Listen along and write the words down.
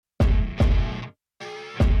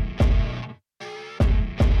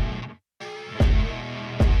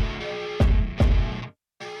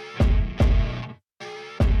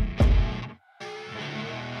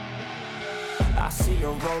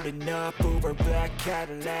window rolling up, Uber black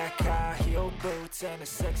Cadillac, high heel boots, and a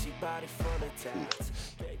sexy body full of tats.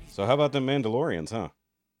 So how about the Mandalorians, huh?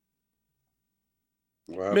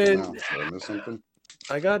 What Man, happened now? Did I miss something?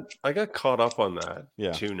 I got caught up on that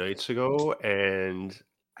Yeah. 2 nights ago, and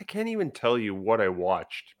I can't even tell you what I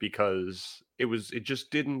watched because it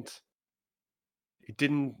just didn't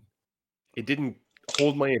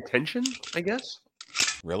hold my attention, I guess.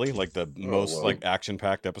 Really? Like the most well. like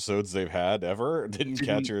action-packed episodes they've had ever didn't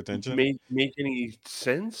catch your attention? Make any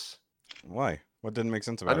sense? Why? What didn't make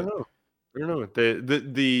sense I about don't it? know. I don't know.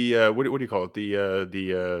 The what do you call it?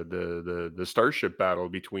 The starship battle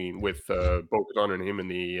with Bo-Katan and him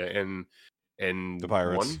and The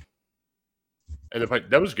pirates. one and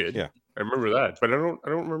that was good. Yeah. I remember that, but I don't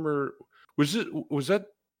remember. Was that?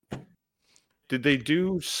 Did they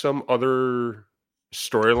do some other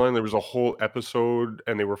storyline? There was a whole episode,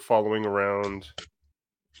 and they were following around.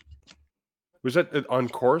 Was that on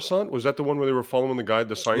Coruscant? Was that the one where they were following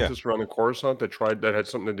the scientist around on Coruscant that had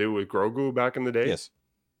something to do with Grogu back in the day? Yes.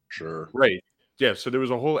 Sure. Right. Yeah, so there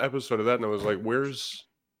was a whole episode of that, and I was like, where's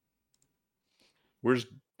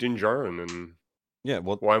Din Djarin, and Yeah,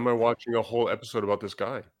 well, why am I watching a whole episode about this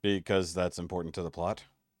guy? because that's important to the plot.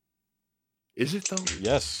 Is it, though?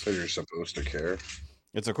 Yes. So you're supposed to care.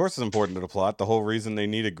 It's of course it's important to the plot. The whole reason they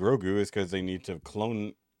needed Grogu is because they need to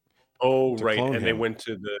clone. Oh, To right, clone and they him. went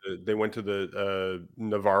to the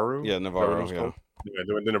Navarro? Yeah, Is that what Navarro. it was Yeah, called? Yeah,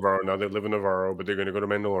 they went to Navarro. Now they live in Navarro, but they're going to go to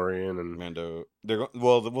Mandalorian, and Mando.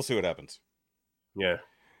 Well, we'll see what happens. yeah.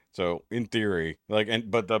 So in theory,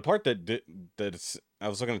 but the part I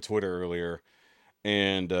was looking at Twitter earlier,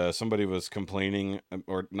 and somebody was complaining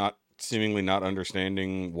or seemingly not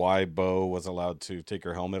understanding why Bo was allowed to take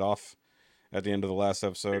her helmet off at the end of the last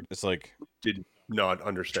episode. It's like, Did not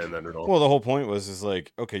understand that at all. well, the whole point was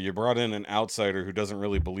like, okay, you brought in an outsider who doesn't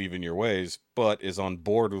really believe in your ways, but is on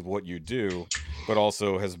board with what you do, but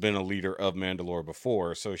also has been a leader of Mandalore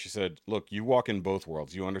before. So she said, look, you walk in both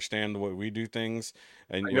worlds. You understand the way we do things,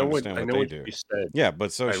 and you understand what they do. She said. Yeah,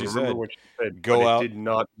 but so I she remember said, what she said, go but out- it did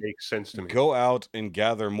not make sense to me. go out and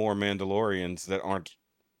gather more Mandalorians that aren't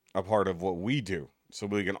a part of what we do, so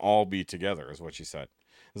we can all be together, is what she said.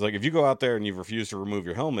 It's like, if you go out there and you refuse to remove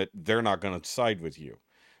your helmet, they're not going to side with you.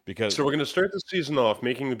 Because So we're going to start the season off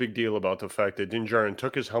making the big deal about the fact that Din Djarin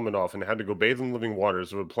took his helmet off and had to go bathe in the living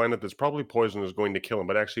waters of a planet that's probably poisoned is going to kill him,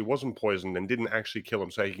 but actually wasn't poisoned and didn't actually kill him.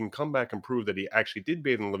 So he can come back and prove that he actually did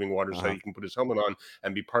bathe in the living waters, so he can put his helmet on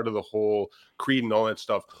and be part of the whole creed and all that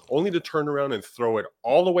stuff, only to turn around and throw it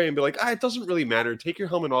all away and be like, it doesn't really matter. Take your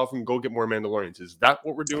helmet off and go get more Mandalorians. Is that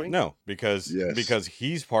what we're doing? No, because Yes.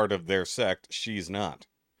 he's part of their sect, she's not.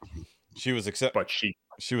 She was But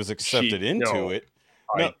she was accepted into no. it.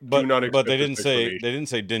 I No, do not accept but they this didn't say explanation. they didn't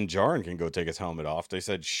say Din Djarin can go take his helmet off. They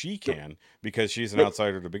said she can because she's an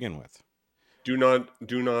outsider to begin with. Do not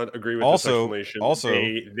agree with this Also- explanation. also-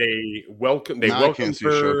 they welcomed I can't see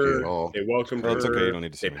Shoki her. at all. They welcomed Well, her. it's okay, you don't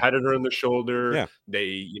need to see They me. patted her on the shoulder. Yeah.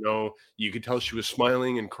 They, you could tell she was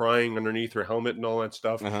smiling and crying underneath her helmet and all that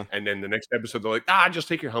stuff. Uh-huh. And then the next episode, they're like, just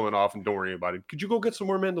take your helmet off and don't worry about it. Could you go get some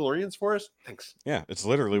more Mandalorians for us? Thanks. Yeah, it's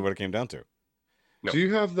literally what it came down to. No. Do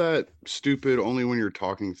you have that stupid only when you're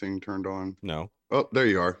talking thing turned on? No. Oh, there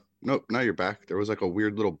you are. Nope, now you're back. There was like a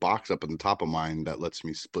weird little box up on the top of mine that lets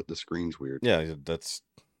me split the screens weird. Yeah, that's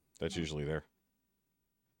usually there.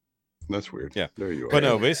 That's weird. Yeah. There you are. But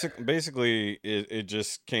no, basically, it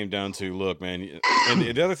just came down to, look, man, and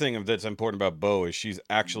the other thing that's important about Bo is she's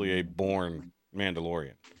actually a born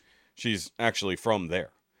Mandalorian. She's actually from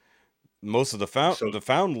there. Most of the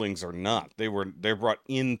foundlings are not. They're brought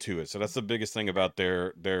into it. So that's the biggest thing about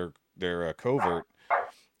their covert.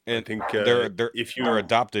 And I think they're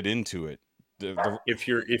adopted into it.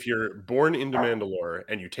 If you're born into Mandalore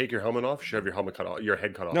and you take your helmet off, you should have your helmet cut off, your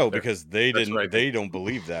head cut off. No, because they That's didn't. what I They think. don't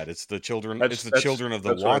believe that. It's the children. That's- It's the children of the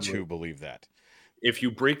that's what I Watch believe. who believe that. If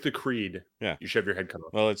you break the creed, Yeah. you should have your head cut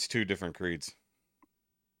off. Well, it's two different creeds.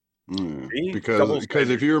 See? Because Double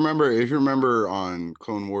if you remember on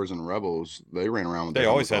Clone Wars and Rebels, they ran around with They their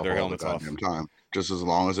always had off their all helmets the off. goddamn time, just as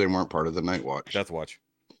long as they weren't part of the Night Watch, Death Watch.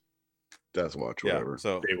 Death Watch, Yeah. whatever.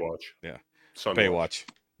 So Baywatch. Yeah. Sun Baywatch.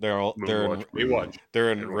 They're Moonwatch. Baywatch.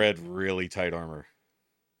 they're in Baywatch. red, really tight armor,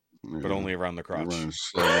 but Yeah. only around the They crotch. run in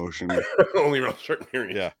slow motion, Only around certain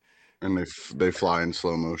areas. Yeah. and they fly in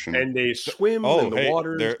slow motion. And they swim Oh, in the hey,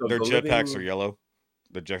 waters. their of the jetpacks living- are yellow.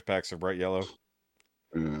 The jetpacks are bright yellow.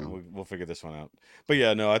 Yeah. We'll figure this one out. But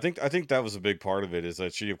yeah, no, I think that was a big part of it, is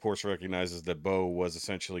that she, of course, recognizes that Bo was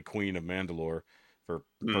essentially Queen of Mandalore for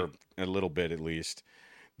a little bit at least.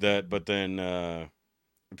 But then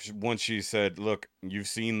once she said, "Look, you've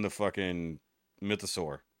seen the fucking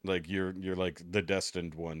mythosaur Like you're like the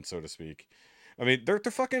destined one, so to speak. I mean, they're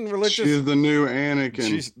fucking religious. She's the new Anakin.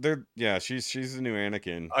 She's the new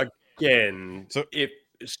Anakin. Again,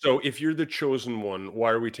 So if you're the chosen one,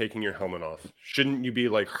 why are we taking your helmet off? Shouldn't you be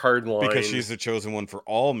like hardline? because she's the chosen one for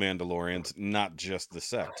all Mandalorians, not just the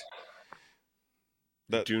sect.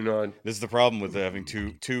 This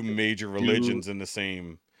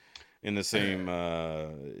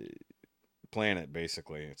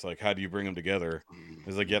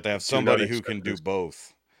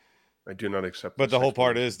I do not accept. But the whole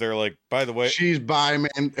part is they're like, by the way, she's bi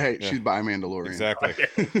Mandalorian. Exactly.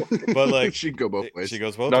 But like she'd go both ways. She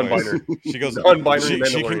goes both non-binary. ways. She goes non-binary.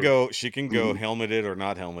 She can go helmeted or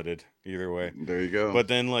not helmeted, either way. There you go. But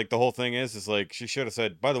then like the whole thing is like she should have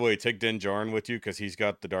said, by the way, take Din Djarin with you because he's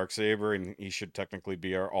got the Darksaber and he should technically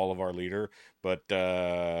be all of our leader. But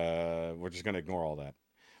we're just gonna ignore all that.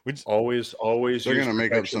 Always. They're gonna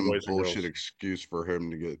make up some bullshit excuse for him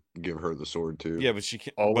to give her the sword too. Yeah, but she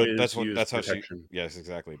can't. Always but that's how she. Yes,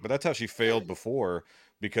 exactly. But that's how she failed before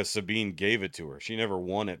because Sabine gave it to her. She never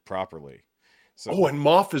won it properly. So, and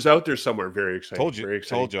Moff is out there somewhere. Very exciting. Told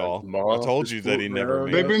y'all. I told you that he never.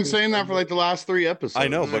 They've been saying that for like the last 3 episodes. I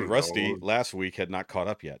know, but Rusty last week had not caught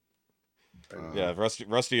up yet. Yeah,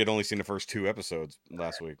 Rusty had only seen the first 2 episodes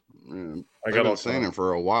last week. Yeah. I've been saying it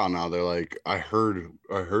for a while now. They're like, I heard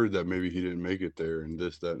that maybe he didn't make it there, and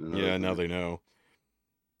this, that, and yeah. Now they know.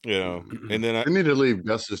 You know, and then I need to leave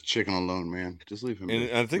Gus's chicken alone, man. Just leave him.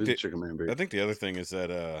 And I think the chicken man. I think the other thing is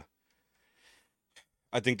that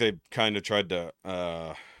I think they kind of tried to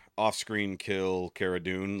off-screen kill Cara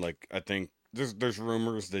Dune. Like I think there's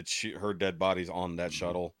rumors that her dead body's on that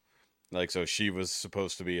shuttle. Like, so she was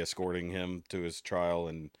supposed to be escorting him to his trial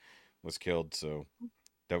and was killed. So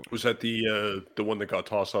was that the one that got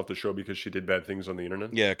tossed off the show because she did bad things on the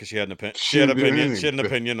internet? Yeah, because she had an opinion. She had an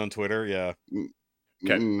opinion on Twitter. Yeah.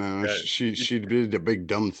 Okay. No, she did a big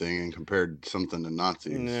dumb thing and compared something to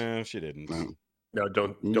Nazis. No, she didn't. No,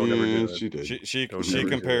 don't ever do that. She did.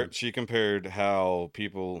 She compared how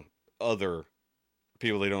other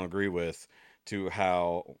people they don't agree with to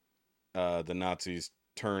how the Nazis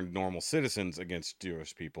turned normal citizens against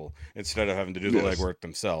Jewish people instead of having to do the legwork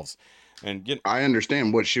themselves. And I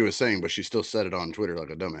understand what she was saying, but she still said it on Twitter like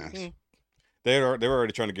a dumbass. They were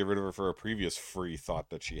already trying to get rid of her for a previous free thought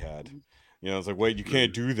that she had. You know, it's like, wait, you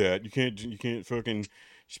can't do that. You can't fucking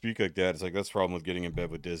speak like that. It's like, that's the problem with getting in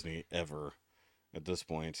bed with Disney ever at this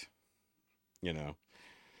point. You know.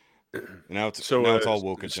 Now it's all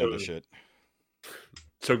woke agenda shit.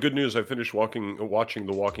 So good news, I finished watching The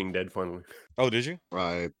Walking Dead finally. Oh, did you?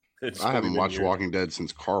 Right. I haven't watched Walking Dead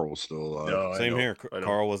since Carl was still alive. No, Same here.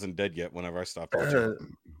 Carl wasn't dead yet whenever I stopped watching.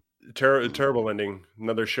 Terrible ending.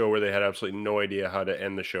 Another show where they had absolutely no idea how to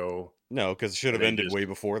end the show. No, because it should have ended way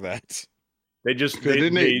before that.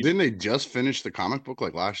 Didn't they just finish the comic book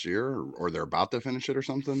like last year, or they're about to finish it or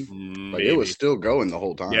something? Like it was still going the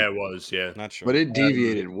whole time. Yeah, it was. Yeah, not sure. But it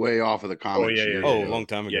deviated way off of the comics. A long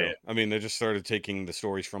time ago. Yeah. I mean, they just started taking the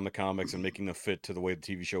stories from the comics and making them fit to the way the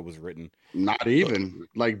TV show was written. Not even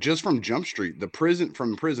like just from Jump Street,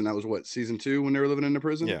 from prison. That was what, season 2 when they were living in the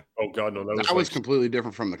prison. Yeah. Oh God, no, that was completely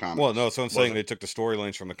different from the comics. Well, no, so I'm saying they took the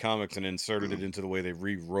storylines from the comics and inserted it into the way they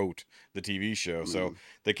rewrote the TV show. So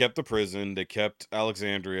they kept the prison, they kept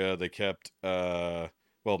Alexandria, they kept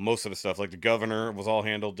most of the stuff. Like the governor was all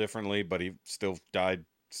handled differently, but he still died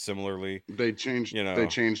similarly. They changed they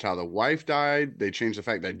changed how the wife died. They changed the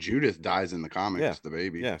fact that Judith dies in the comics, the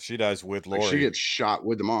baby. Yeah, she dies with Lori. She gets shot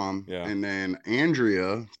with the mom. Yeah. And then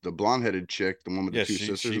Andrea, the blonde-headed chick, the one with the 2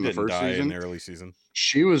 sisters in the first season. In the early season.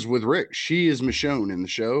 She was with Rick. She is Michonne in the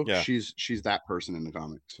show. Yeah. She's that person in the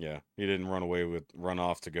comics. Yeah. He didn't run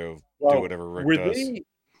off to go do whatever Rick does.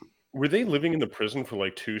 Were they living in the prison for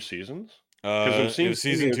like 2 seasons? It was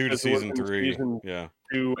season 2 to season 3. Yeah.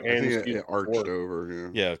 2 and it arched over.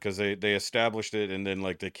 Yeah, because they established it, and then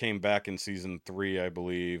like they came back in season 3, I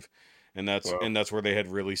believe, and that's where they had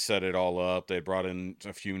really set it all up. They brought in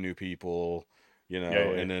a few new people,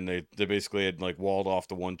 and then they basically had like walled off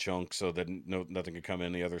the one chunk so that nothing could come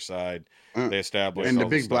in the other side. They established and the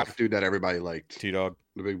big black dude that everybody liked, T-Dog,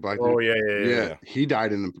 the big black dude. Oh yeah. He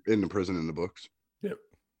died in the prison in the books. Yep.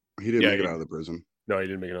 He didn't make it out of the prison. No, he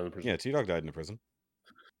didn't make it out of the prison. Yeah, T-Dog died in the prison.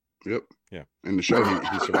 Yep. Yeah. In the show,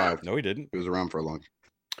 he survived. No, he didn't. He was around for a long.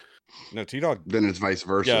 No, T-Dog. Then it's vice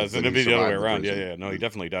versa. Yeah, it's gonna be the other way around. Yeah. No, he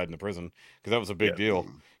definitely died in the prison because that was a big deal.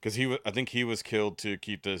 Because I think he was killed to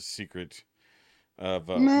keep the secret of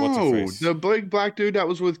what's her face. The big black dude that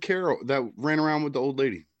was with Carol that ran around with the old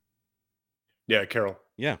lady. Yeah, Carol.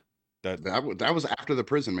 Yeah, that was after the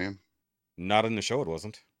prison, man. Not in the show, it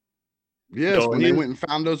wasn't. Yes, when they went and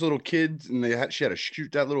found those little kids and she had to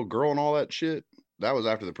shoot that little girl and all that shit. That was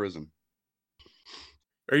after the prison.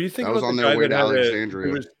 Are you thinking that was about on the their guy way that to had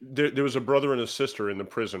Alexandria? There was a brother and a sister in the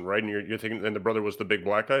prison, right? And you're thinking, and the brother was the big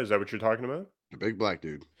black guy. Is that what you're talking about? The big black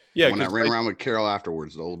dude. Yeah, the one that ran around with Carol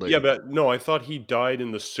afterwards, the old lady. Yeah, but no, I thought he died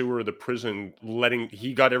in the sewer of the prison.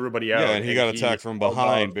 He got everybody out. Yeah, and he got attacked from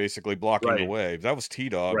behind, basically blocking the way. That was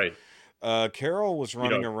T-Dog. Right. Carol was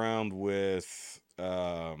running around with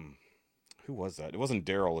who was that? It wasn't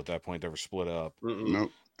Daryl at that point. They were split up.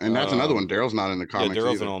 Nope. And that's another one. Daryl's not in the comics. Yeah,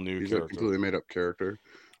 Daryl's either. an all-new He's character. a completely made-up character.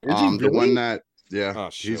 Is he really? The one that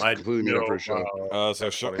he's completely made up for a show. So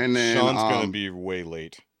Sean's gonna be way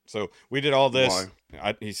late. So we did all this.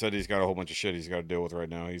 He said he's got a whole bunch of shit he's got to deal with right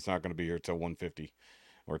now. He's not going to be here till 150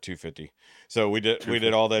 or 250. So we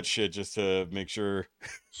did all that shit just to make sure.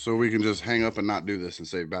 So we can just hang up and not do this and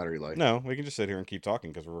save battery life. No, we can just sit here and keep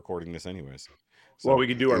talking because we're recording this anyways. So, well, we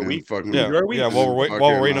can do our week. Yeah, while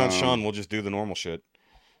we're waiting on Shaun, we'll just do the normal shit.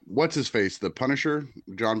 What's his face? The Punisher,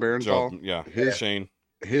 John Barenthal. Yeah, Shane.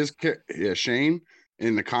 Shane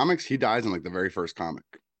in the comics, he dies in like the very first comic.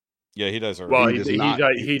 Yeah, he does. Well, he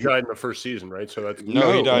died in the first season, right? So that's he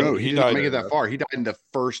died. He didn't make it that far. He died in the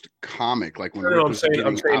first comic, like when Rick was getting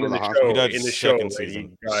out of the hospital. He died in the second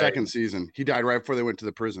season. Second season. He died right before they went to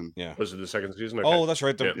the prison. Yeah. Was it the second season? Okay. Oh, that's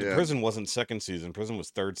right. The prison wasn't second season. Prison was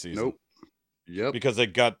third season. Nope. Yep. Because they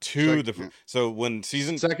got so when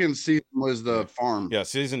second season was the farm. Yeah,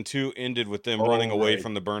 season 2 ended with them running away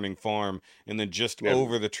from the burning farm, and then just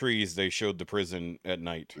over the trees they showed the prison at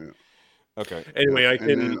night. Yeah. Okay. Anyway, I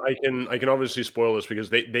can obviously spoil this because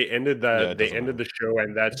they ended the show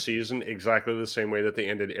and that season exactly the same way that they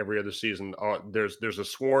ended every other season. There's a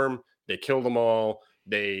swarm, they kill them all,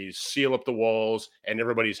 they seal up the walls, and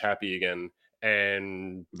everybody's happy again.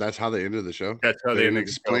 And that's how they ended the show. That's how they didn't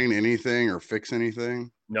explain anything or fix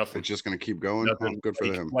anything. Nothing. It's just going to keep going. Oh, good for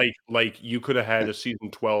them. Like you could have had a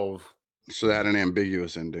season 12. So they had an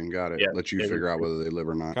ambiguous ending. Got it. Yeah, let you figure out whether they live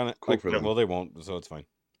or not. Cool for them. Well, they won't, so it's fine.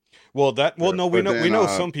 Well, no, we know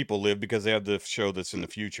some people live because they have the show that's in the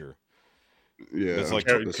future. Yeah, it's like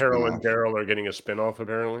Carol and Daryl are getting a spinoff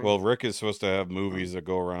apparently. Well, Rick is supposed to have movies that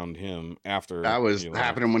go around him after. That was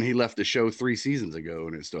happening when he left the show 3 seasons ago,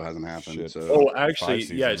 and it still hasn't happened. Shit. So, actually,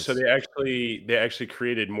 yeah. So they actually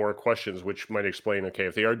created more questions, which might explain. Okay,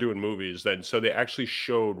 if they are doing movies, then so they actually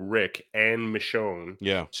showed Rick and Michonne.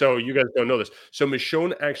 Yeah. So you guys don't know this. So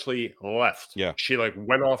Michonne actually left. Yeah. She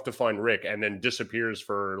went off to find Rick and then disappears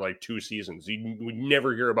for 2 seasons. You would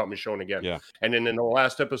never hear about Michonne again. Yeah. And then in the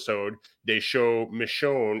last episode, they show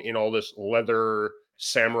Michonne in all this leather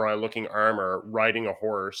samurai looking armor riding a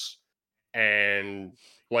horse, and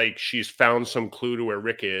she's found some clue to where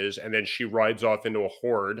Rick is, and then she rides off into a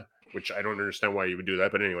horde, which I don't understand why you would do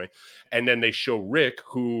that, but anyway. And then they show Rick,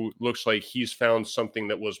 who looks like he's found something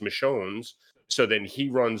that was Michonne's, so then he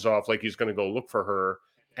runs off like he's going to go look for her,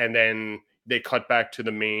 and then they cut back to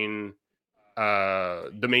the main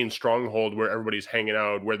stronghold where everybody's hanging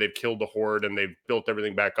out, where they've killed the horde and they've built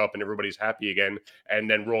everything back up and everybody's happy again, and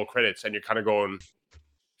then roll credits, and you're kind of going,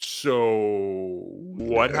 so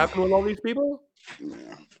what happened with all these people?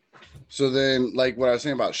 Yeah. So then, what I was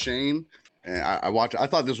saying about Shane, and I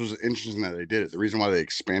thought this was interesting that they did it. The reason why they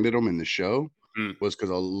expanded them in the show was because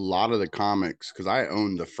a lot of the comics, because I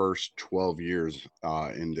owned the first 12 years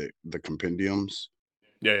in the compendiums.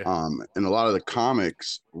 Yeah. In a lot of the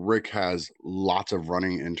comics, Rick has lots of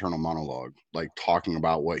running internal monologue, talking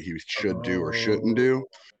about what he should do or shouldn't do.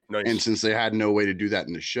 Nice. And since they had no way to do that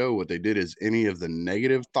in the show, what they did is any of the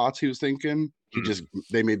negative thoughts he was thinking,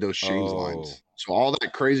 they made those Shane's lines. So all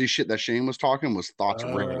that crazy shit that Shane was talking was thoughts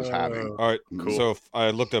Rick was having. All right. Cool. So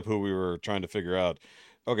I looked up who we were trying to figure out.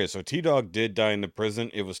 Okay, so T-Dog did die in the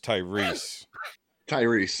prison. It was Tyrese.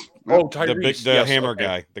 Tyrese. Oh, Tyrese. The hammer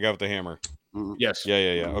guy. The guy with the hammer. Yes.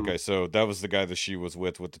 Yeah. Okay, so that was the guy that she was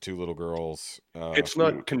with the 2 little girls. It's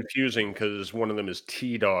not confusing because one of them is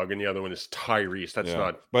T-Dog and the other one is Tyrese. That's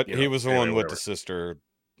not. But he was the one with the sister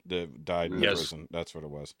that died in the prison. That's what it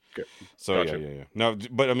was. Okay. So gotcha. Yeah. No,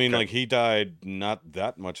 but I mean, he died not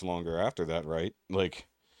that much longer after that, right?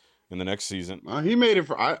 In the next season. He made it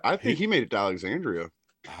for. I think he made it to Alexandria.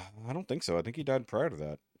 I don't think so. I think he died prior to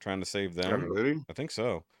that, trying to save them. Really? I think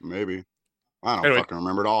so. Maybe. I don't fucking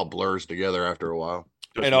remember. It all blurs together after a while.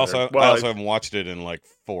 And also, I also haven't watched it in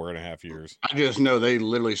 4.5 years. I just know they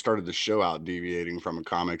literally started the show out deviating from the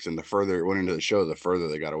comics, and the further it went into the show, the further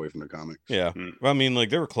they got away from the comics. Yeah. Well, I mean,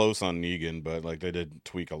 they were close on Negan, but they did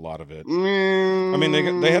tweak a lot of it. I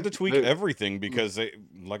mean, they had to tweak everything because they,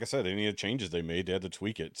 like I said, any of the changes they made, they had to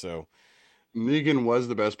tweak it. So Negan was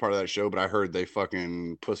the best part of that show, but I heard they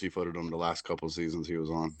fucking pussyfooted him the last couple of seasons he was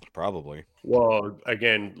on. Probably. Well,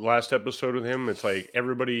 again, last episode with him, it's like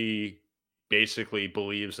everybody basically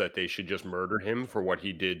believes that they should just murder him for what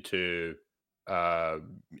he did to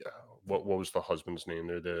what was the husband's name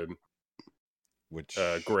there? The Which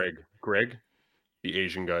Greg, the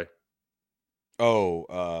Asian guy. Oh,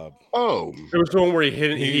 It was the one where he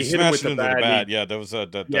hit him with smashed the into the bat. bat. Yeah, that was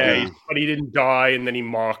that. But he didn't die, and then he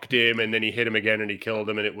mocked him, and then he hit him again, and he killed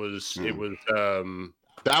him, and it was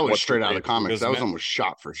that was straight out of the comics. That was Ma- almost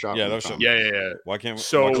shot for shot. Yeah, from that the was comics. Yeah. Why can't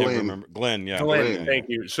Glenn. we remember Glenn? Yeah, Glenn. Thank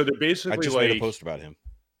you. So they're I basically just made a post about him.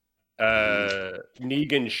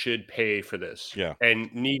 Negan should pay for this. Yeah.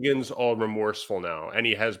 And Negan's all remorseful now, and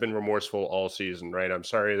he has been remorseful all season, right? I'm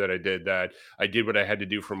sorry that I did that. I did what I had to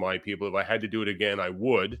do for my people. If I had to do it again, I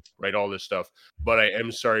would, right? All this stuff. But I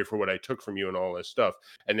am sorry for what I took from you and all this stuff.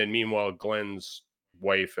 And then meanwhile, Glenn's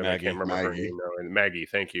wife, and Maggie. I can't remember her name now, and Maggie,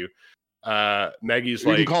 thank you. Maggie's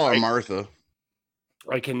You can call her Martha.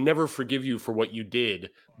 I can never forgive you for what you did,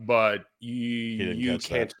 but you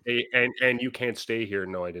can't stay, and you can't stay here.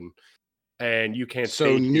 No, I didn't. And you can't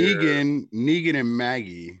stay here. Negan and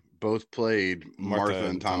Maggie both played Martha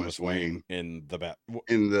and Thomas Wayne in the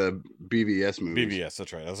BVS movies. BVS,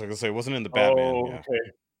 that's right. I was going to say it wasn't in the Batman. Oh, yeah.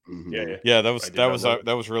 okay. Mm-hmm. Yeah,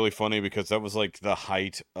 that was really funny because that was like the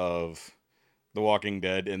height of The Walking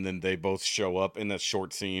Dead, and then they both show up in that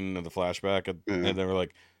short scene of the flashback, and they were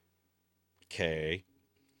like, "Okay."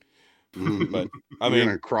 But I mean,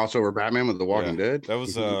 gonna cross over Batman with The Walking Dead. That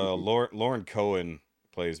was Lauren Cohen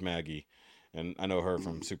plays Maggie, and I know her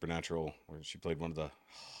from Supernatural, where she played one of the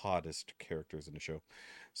hottest characters in the show.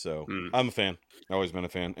 So I'm a fan. Always been a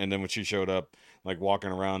fan. And then when she showed up, like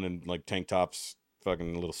walking around in like tank tops,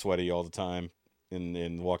 fucking a little sweaty all the time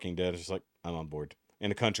in Walking Dead, it's just like I'm on board.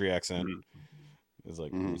 In a country accent. It's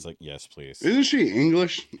like yes, please. Isn't she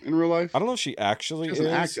English in real life? I don't know if she actually has an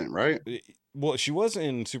accent, right? Well, she was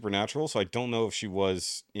in Supernatural, so I don't know if she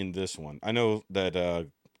was in this one. I know that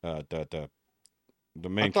the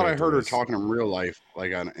main. I thought I heard her talking in real life,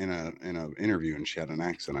 like in a interview, and she had an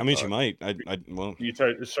accent. I mean, she might. Well,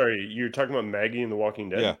 sorry, you're talking about Maggie in The Walking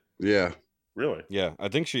Dead. Yeah. Really? Yeah, I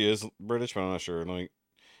think she is British, but I'm not sure. Like,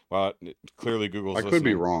 well, clearly Google's. I could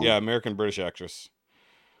be wrong. Yeah, American British actress.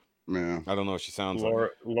 Yeah. I don't know what she sounds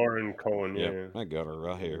like. Lauren Cohen. Yeah, I got her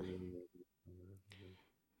right here.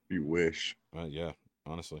 You wish. Yeah,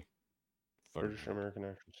 honestly. British American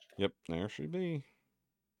actress. Yep, there should be.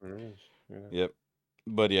 There is. Yeah. Yep,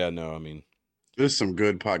 but yeah, no, I mean, this is some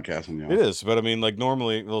good podcasting, y'all. It is, but I mean, like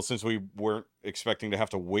normally, well, since we weren't expecting to have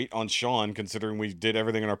to wait on Shaun, considering we did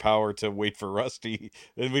everything in our power to wait for Rusty,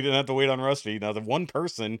 and we didn't have to wait on Rusty. Now, the one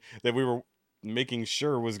person that we were making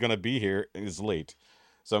sure was going to be here is late.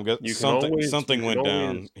 So I'm guessing something went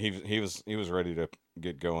down. He was ready to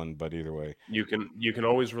get going, but either way, you can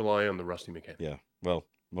always rely on the Rusty mechanic. Yeah, well,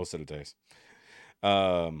 most of the days.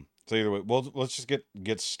 So either way, well, let's just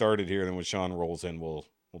get started here, and then when Shaun rolls in, we'll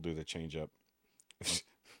do the change up.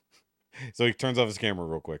 So he turns off his camera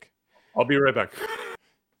real quick. I'll be right back.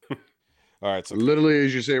 All right. So literally,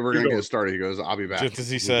 as you say, we're gonna get started. He goes, "I'll be back." Just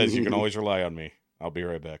as he says, you can always rely on me. I'll be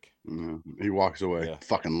right back. He walks away. Yeah.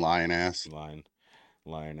 Fucking lying ass.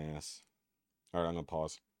 Lying ass. All right, I'm gonna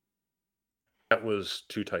pause. That was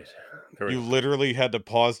too tight. You literally had to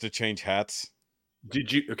pause to change hats.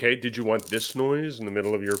 Did you want this noise in the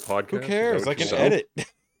middle of your podcast? Who cares? I can edit.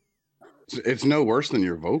 It's no worse than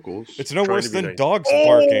your vocals. It's no worse than dogs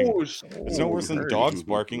barking. It's no worse than dogs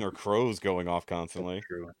barking or crows going off constantly.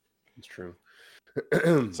 It's true.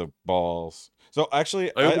 So balls. So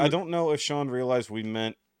actually, I don't know if Shaun realized we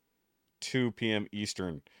meant 2 p.m.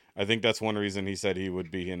 Eastern. I think that's one reason he said he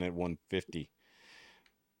would be in at 1:50.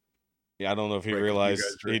 Yeah, I don't know if he realized.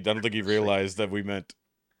 I don't think he realized that we meant.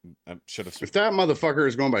 I should have. If that motherfucker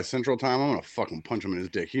is going by Central Time, I'm gonna fucking punch him in his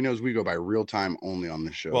dick. He knows we go by real time only on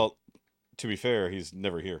this show. Well, to be fair, he's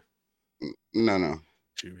never here. No.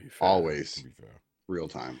 To be fair. Always. To be fair. Real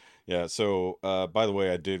time. Yeah. So, by the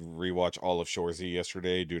way, I did rewatch all of Shoresy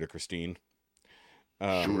yesterday due to Christine.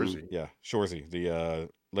 Shoresy. Yeah, Shoresy, the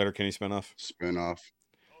Letterkenny spinoff.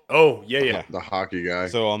 Oh yeah. The hockey guy.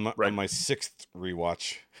 So on my 6th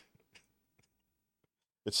rewatch.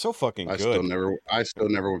 It's so fucking good. I still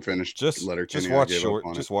never finished Letterkenny.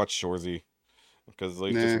 Just watch Shoresy, because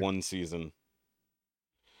like just one season.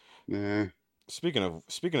 Nah. Speaking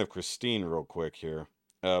of Christine, real quick here.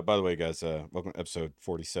 By the way, guys, welcome to episode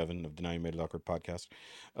 47 of Denying Made It Awkward podcast.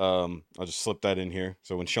 I'll just slip that in here,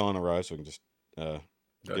 so when Shaun arrives, we can just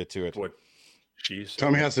get to it. What? Jeez.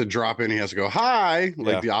 Tommy has to drop in. He has to go hi,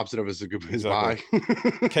 like Yeah. the opposite of his Exactly. bye.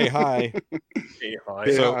 Okay, hi. Hey, hi.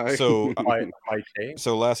 Hey, So hi. so Hi, Kay.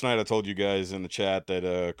 so last night I told you guys in the chat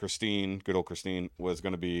that Christine, good old Christine, was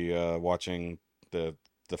going to be watching the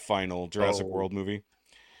final Jurassic Oh. World movie.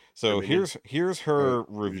 So Dominion. here's her You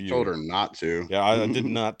review. told her not to. Yeah, I did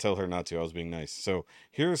not tell her not to. I was being nice. So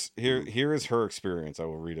here is her experience. I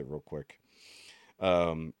will read it real quick.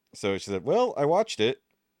 So she said, "Well, I watched it."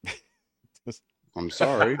 I'm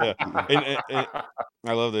sorry. Yeah, and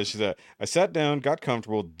I love this. She said, "I sat down, got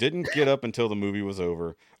comfortable, didn't get up until the movie was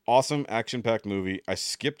over. Awesome, action-packed movie. I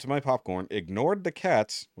skipped my popcorn, ignored the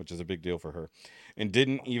cats, which is a big deal for her, and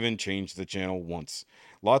didn't even change the channel once.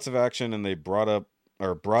 Lots of action, and they brought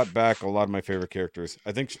back a lot of my favorite characters.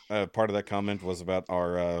 I think part of that comment was about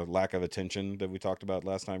our lack of attention that we talked about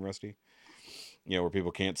last time, Rusty. You know, where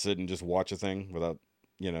people can't sit and just watch a thing without,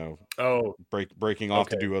 you know, Oh, breaking off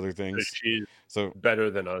to okay. do other So things. she's So better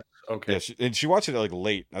than us. Okay. yeah, and she watched it like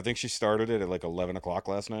late. I think she started it at like 11 o'clock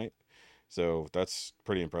last night. So that's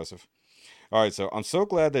pretty impressive. All right, so I'm so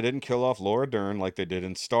glad they didn't kill off Laura Dern like they did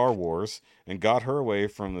in Star Wars and got her away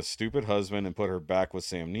from the stupid husband and put her back with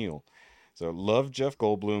Sam Neill. So love Jeff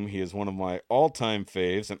Goldblum. He is one of my all-time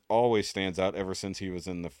faves and always stands out ever since he was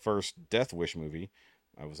in the first Death Wish movie.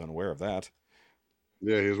 I was unaware of that.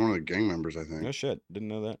 Yeah, he was one of the gang members, I think. No shit, didn't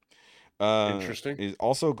know that. Interesting. He's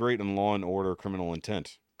also great in Law and Order: Criminal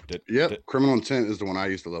Intent. Criminal Intent is the one I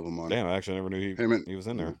used to love him on. Damn, I actually never knew he was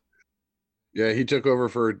in there. Yeah, he took over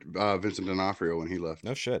for Vincent D'Onofrio when he left.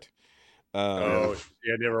 No shit. Yeah,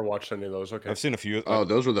 I never watched any of those. Okay. I've seen a few. Oh,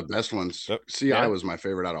 those were the best ones. CI was my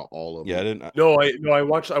favorite out of all of them. Yeah, I didn't. I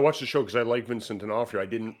watched the show because I like Vincent D'Onofrio. I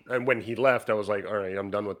didn't, and when he left, I was like, all right, I'm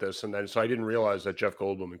done with this. And then so I didn't realize that Jeff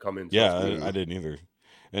Goldblum had come in. So yeah, I didn't either.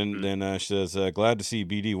 And then she says, glad to see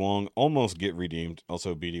BD Wong almost get redeemed.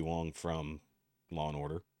 Also, BD Wong from Law and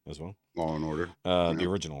Order as well. Law and Order, the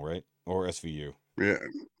original, right? Or SVU? Yeah,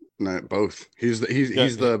 no, both. He's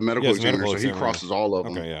the medical examiner, so he crosses all of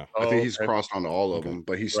them. Okay, yeah. I think he's crossed onto all of them,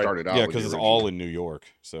 but he started out. Yeah, because it's all in New York.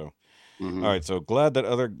 So, all right. So glad that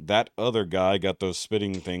other guy got those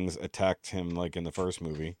spitting things attacked him like in the first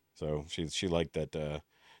movie. So she liked that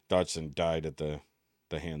Dodgson died at the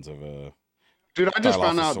hands of Dude, I just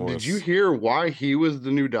found out. Did you hear why he was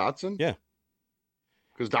the new Dodson? Yeah.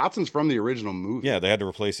 Because Dodson's from the original movie. Yeah, they had to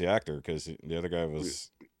replace the actor because the other guy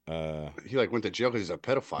was. He went to jail because he's a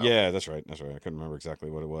pedophile. Yeah, that's right. I couldn't remember exactly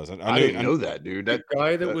what it was. I didn't know that, dude. That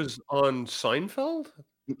guy that was on Seinfeld.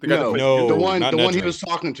 The one he was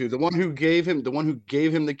talking to, the one who gave him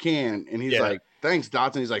the can, and he's like, "Thanks,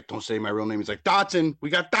 Dodson." He's like, "Don't say my real name." He's like, "Dodson, we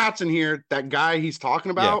got Dodson here." That guy he's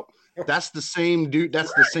talking about. Yeah. That's the same dude.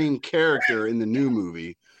 That's the same character in the new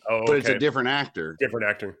movie, but it's a different actor. Different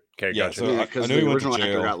actor. Okay, yeah, gotcha. So because the original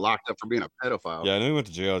actor got locked up for being a pedophile. Yeah, I knew he went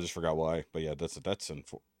to jail. I just forgot why. But yeah, that's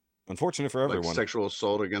unfortunate for everyone. Like sexual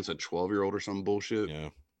assault against a 12-year-old or some bullshit. Yeah,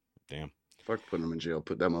 damn. Fuck putting him in jail.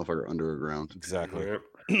 Put that motherfucker underground. Exactly.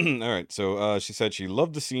 All right. So she said she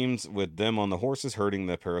loved the scenes with them on the horses herding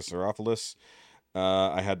the Parasaurolophus.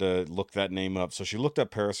 I had to look that name up. So she looked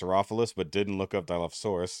up Parasaurolophus, but didn't look up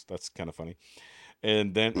Dilophosaurus. That's kind of funny.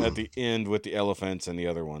 And then at the end with the elephants and the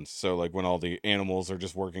other ones. So like when all the animals are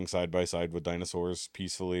just working side by side with dinosaurs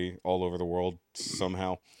peacefully all over the world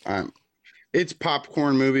somehow. It's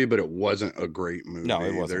popcorn movie, but it wasn't a great movie. No,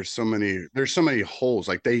 it wasn't. There's so many holes.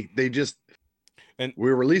 Like they just. And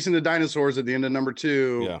we were releasing the dinosaurs at the end of number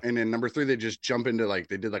 2, and then number 3 they just jump into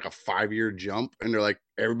they did like a 5-year jump, and they're like,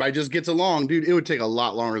 everybody just gets along, dude. It would take a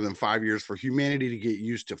lot longer than 5 years for humanity to get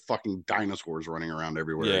used to fucking dinosaurs running around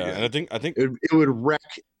everywhere. Yeah, again. And I think it would wreck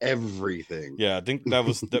everything. Yeah, I think that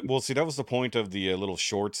was well. See, that was the point of the little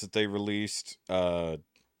shorts that they released. I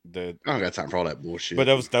don't got time for all that bullshit. But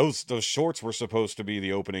those shorts were supposed to be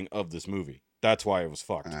the opening of this movie. That's why it was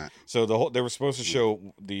fucked. So they were supposed to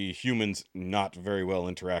show the humans not very well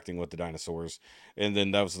interacting with the dinosaurs, and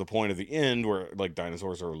then that was the point of the end where like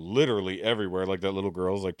dinosaurs are literally everywhere. Like that little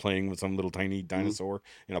girl's like playing with some little tiny dinosaur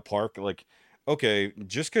in a park. Like, okay,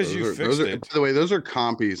 just because you fixed it. By the way, those are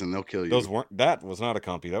compies and they'll kill you. That was not a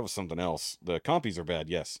compie. That was something else. The compies are bad,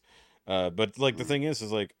 yes. But like the thing is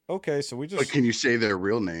like, okay, so we just. But can you say their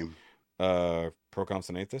real name?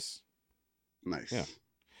 Procompsognathus. Nice. Yeah.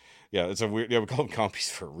 Yeah, it's a weird. Yeah, we call them compies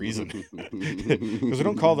for a reason because we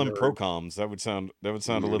don't call them procoms. That would sound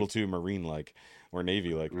a little too marine-like or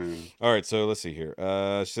Navy-like. All right, so let's see here.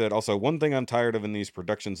 She said also one thing I'm tired of in these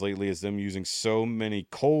productions lately is them using so many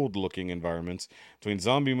cold-looking environments. Between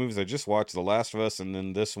zombie movies I just watched, The Last of Us, and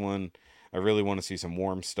then this one, I really want to see some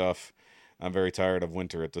warm stuff. I'm very tired of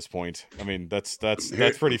winter at this point. I mean, that's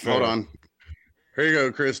pretty fair. Hold on. Here you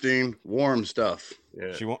go, Christine. Warm stuff.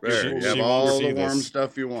 Yeah. She won't. There, you She have won't all see the warm this.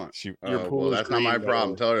 stuff you want. Your pool Well, is that's not my green,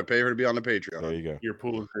 problem. Tell her to pay her to be on the Patreon. There you go. Your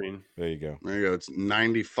pool is green. There you go. There you go. It's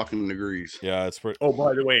 90 fucking degrees. Yeah, it's pretty. Oh,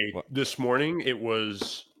 by the way, What? this morning it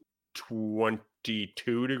was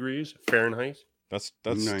 22 degrees Fahrenheit. That's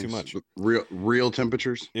Nice. too much. Real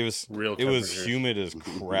temperatures. It was Real it was temperatures. humid as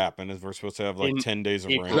crap, and we're supposed to have like 10 days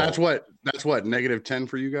of April. rain. So that's what -10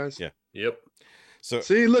 for you guys. Yeah. Yep. So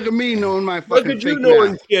See, look at me knowing my Look fucking at you fake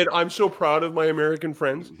knowing math. shit. I'm so proud of my American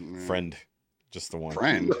friends. friend, just the one.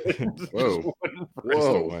 Friend. Whoa. Just the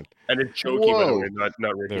Whoa. one. And it's jokey, by the Whoa. way,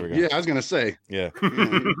 not Ricky. There we go. Yeah, I was gonna say Yeah.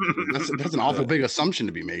 that's an awful big assumption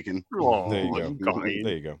to be making. Oh, There you go. guys.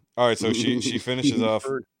 There you go. All right, so she finishes off.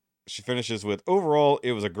 She finishes with, overall,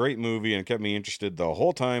 it was a great movie and kept me interested the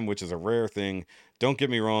whole time, which is a rare thing. Don't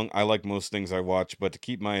get me wrong, I like most things I watch, but to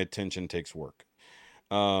keep my attention takes work.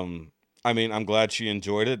 I mean, I'm glad she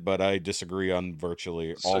enjoyed it, but I disagree on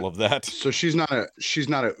virtually all of that. So she's not a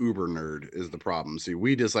uber nerd is the problem. See,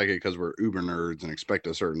 we dislike it because we're uber nerds and expect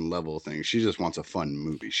a certain level of things. She just wants a fun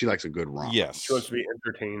movie. She likes a good romp. Yes. She wants to be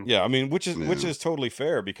entertained. Yeah, I mean, which is totally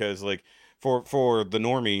fair, because like for the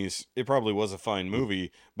normies, it probably was a fine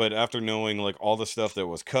movie, but after knowing like all the stuff that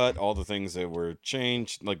was cut, all the things that were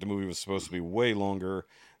changed, like the movie was supposed to be way longer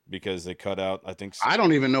because they cut out, I think. I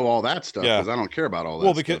don't even know all that stuff because I don't care about all that.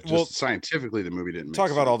 Well, because stuff. Just scientifically, the movie didn't make talk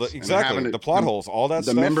about all the sense. And having the plot holes, all that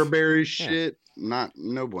the stuff. member berry shit,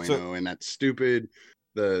 no bueno, So- and that stupid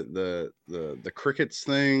the crickets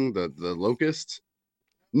thing, the locusts.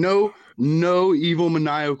 No evil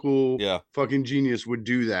maniacal fucking genius would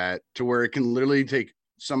do that to where it can literally take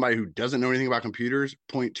somebody who doesn't know anything about computers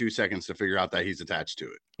 0.2 seconds to figure out that he's attached to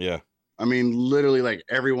it. Yeah. I mean, literally, like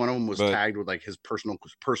every one of them was tagged with like his personal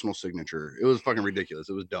signature. It was fucking ridiculous.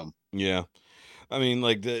 It was dumb. Yeah, I mean,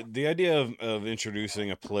 like the idea of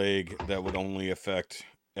introducing a plague that would only affect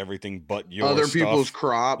everything but your other stuff. people's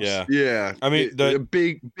crops. Yeah. I mean, the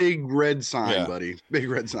big red sign, buddy. Big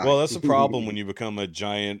red sign. Well, that's the problem when you become a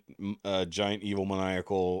giant evil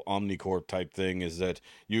maniacal omnicorp type thing, is that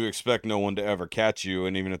you expect no one to ever catch you,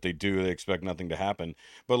 and even if they do, they expect nothing to happen.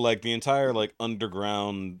 But like the entire like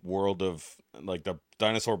underground world of like the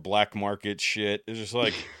dinosaur black market shit is just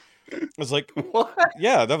like. It's like, what?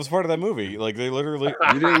 Yeah, that was part of that movie. Like they literally.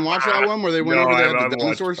 You didn't watch that one where they went over there the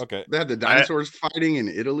dinosaurs? Okay. They had the dinosaurs fighting in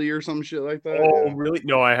Italy or some shit like that. Oh, really?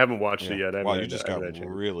 No, I haven't watched it yet. Wow, you just got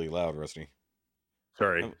really loud, Rusty.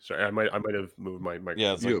 Sorry. I might have moved my microphone.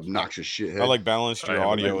 Yeah, it's you like, obnoxious shithead. I like balanced your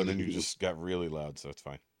audio, and then you just got really loud, so it's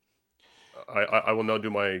fine. I will now do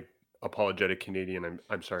my apologetic Canadian.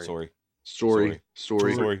 I'm sorry. Sorry. Sorry.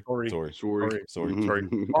 Sorry.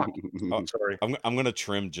 I'm gonna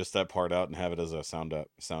trim just that part out and have it as a sound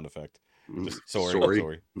effect. Just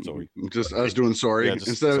sorry. Just us doing sorry. Yeah,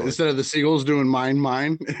 instead of the seagulls doing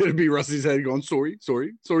mine, it'd be Rusty's head going sorry.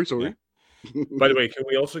 Yeah. By the way, can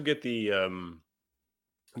we also get the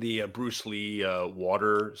Bruce Lee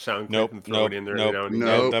water sound clip and throw it in there?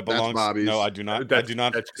 No, that belongs. That's Bobby's. No, I do not. I do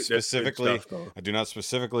not specifically. Stuff, I do not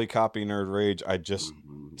specifically copy Nerd Rage. I just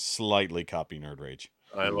slightly copy Nerd Rage.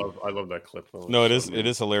 I love that clip though. No, it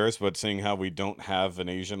is hilarious. But seeing how we don't have an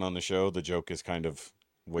Asian on the show, the joke is kind of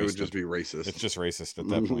wasted. It would just be racist. It's just racist at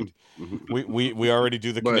that point. we already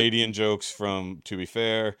do the Canadian jokes from To Be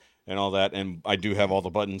Fair and all that, and I do have all the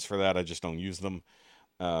buttons for that. I just don't use them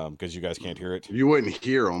because you guys can't hear it. You wouldn't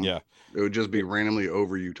hear them. Yeah, it would just be randomly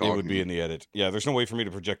over you talking. It would be in the edit. Yeah, there's no way for me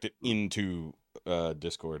to project it into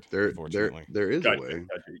Discord. Unfortunately, there is a way.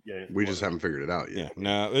 Yeah, we just haven't figured it out yet. Yeah,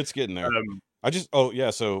 no, it's getting there.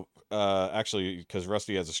 So actually, because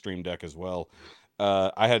Rusty has a Stream Deck as well.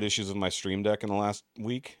 I had issues with my Stream Deck in the last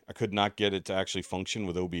week. I could not get it to actually function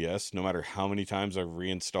with OBS. No matter how many times I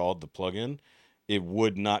reinstalled the plugin, it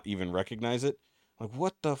would not even recognize it. Like,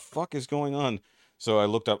 what the fuck is going on? So I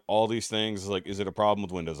looked up all these things. Like, is it a problem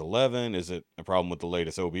with Windows 11? Is it a problem with the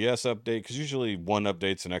latest OBS update? Because usually one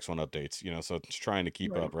updates, the next one updates. So it's trying to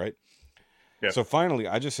keep up, right? Yeah. So finally,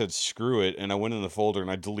 I just said screw it, and I went in the folder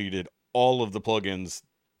and I deleted all of the plugins,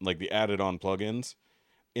 like the added-on plugins.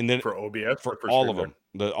 And then for OBS, for all of them,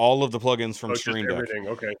 all of the plugins from Stream Deck,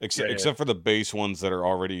 okay, except for the base ones that are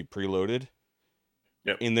already preloaded.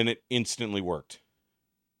 Yep. And then it instantly worked.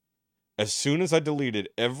 As soon as I deleted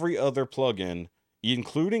every other plugin,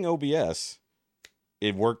 including OBS,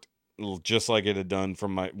 it worked just like it had done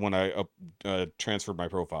from when I transferred my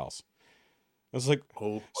profiles. I was like,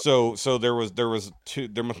 so there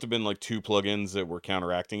must have been like two plugins that were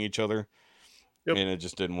counteracting each other, and it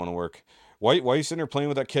just didn't want to work. Why are you sitting there playing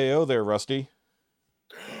with that KO there, Rusty?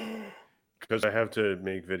 Because I have to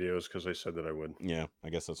make videos because I said that I would. Yeah, I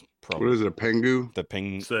guess that's probably. What is it, a Pengu? The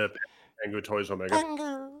Peng. It's the Tango Toys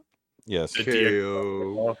Omega. Yes. The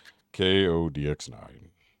KO. KO DX9.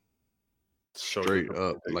 So Straight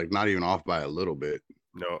disappointing. up, like not even off by a little bit.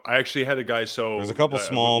 No, I actually had a guy. So There's a couple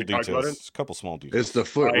small we talked about it. details. A couple small details. It's the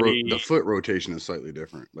foot. The foot rotation is slightly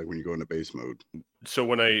different. Like when you go into base mode. So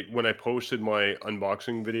when I posted my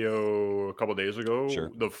unboxing video a couple days ago,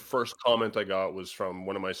 Sure. the first comment I got was from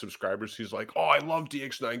one of my subscribers. He's like, "Oh, I love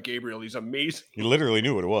DX9 Gabriel. He's amazing." He literally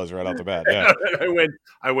knew what it was right off the bat. Yeah.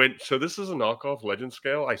 I went. So this is a knockoff Legend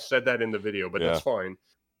scale. I said that in the video, but that's fine.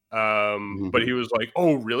 But he was like,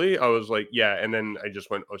 "Oh, really?" I was like, "Yeah." And then I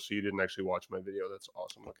just went, "Oh, so you didn't actually watch my video? That's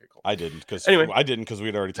awesome." Okay, cool. I didn't because we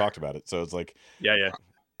had already talked about it. So it's like, yeah.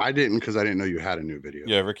 I didn't because I didn't know you had a new video.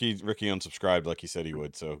 Yeah, Ricky unsubscribed like he said he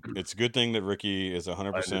would. So it's a good thing that Ricky is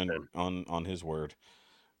 100% on his word.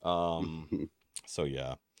 So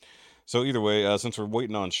yeah. So either way, since we're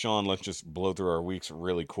waiting on Shaun, let's just blow through our weeks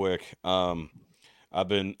really quick. But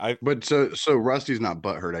so Rusty's not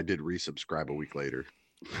butthurt. I did resubscribe a week later.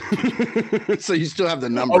 So you still have the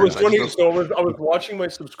number. I was watching my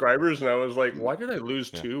subscribers and I was like, why did I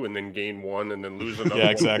lose 2 and then gain 1 and then lose another?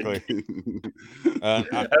 Yeah, exactly.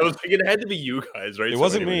 I was thinking it had to be you guys, right? It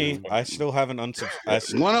wasn't me. I still haven't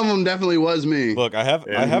unsubscribed. One of them definitely was me. Look, I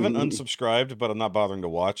haven't unsubscribed, but I'm not bothering to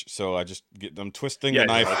watch. So I'm twisting the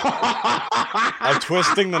knife. I'm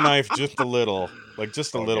twisting the knife just a little, but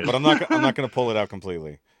I'm not going to pull it out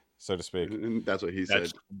completely, so to speak. That's what he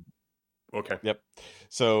said. Okay. Yep.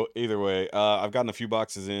 So either way, I've gotten a few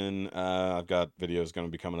boxes in. I've got videos going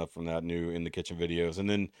to be coming up from that, new in the kitchen videos, and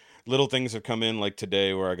then little things have come in like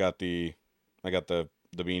today where I got the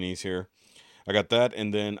beanies here. I got that,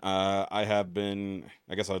 and then I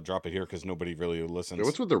guess I'll drop it here because nobody really listens.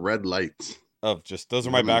 What's with the red lights? Those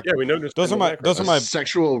are my back. Yeah, we noticed. Those are my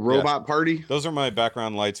sexual robot party. Those are my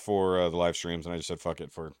background lights for the live streams, and I just said fuck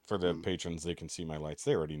it for the patrons. They can see my lights.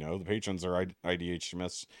 They already know the patrons are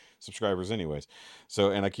IDHMS subscribers, anyways.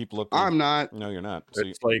 So, and I keep looking. I'm not. No, you're not. So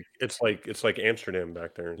it's like Amsterdam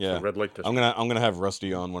back there. It's red light district. I'm gonna have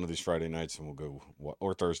Rusty on one of these Friday nights, and we'll go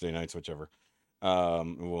or Thursday nights, whichever.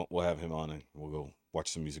 We'll have him on, and we'll go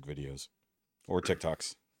watch some music videos or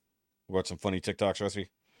TikToks. Watch some funny TikToks,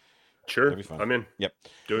 Rusty. Sure, I'm in. Yep,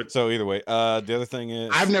 do it. So either way, the other thing is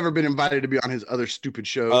I've never been invited to be on his other stupid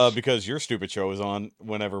shows. Because your stupid show is on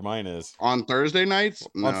whenever mine is. On Thursday nights?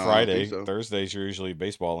 On Friday. So. Thursdays you're usually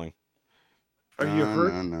baseballing. Are you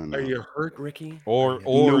hurt? No. Are you hurt, Ricky? Or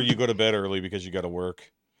you go to bed early because you got to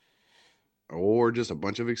work. Or just a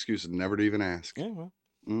bunch of excuses never to even ask. Yeah, well,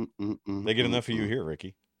 they get enough of you here,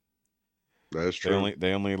 Ricky. That's true.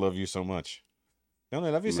 They only love you so much. They only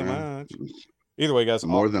love you so much. Either way, guys.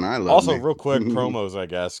 More than I love. Also, real quick, promos, I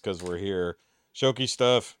guess, because we're here. Shoki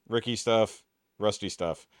stuff, Ricky stuff, Rusty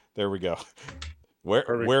stuff. There we go.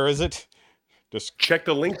 Where is it? Just check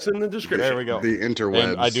the links in the description. There we go. The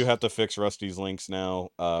interwebs. And I do have to fix Rusty's links now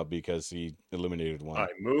because he eliminated one. I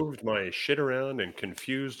moved my shit around and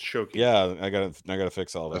confused Shoki. Yeah, I gotta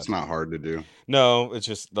fix all that. That's not hard to do. No, it's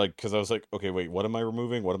just like because I was like, okay, wait, what am I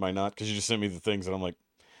removing? What am I not? Because you just sent me the things, and I'm like,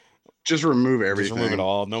 just remove everything. Just remove it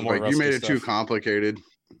all. No more. Like you made it stuff. too complicated.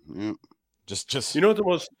 Yep. Just you know what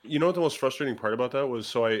the most frustrating part about that was?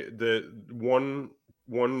 So the one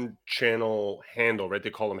channel handle, right? They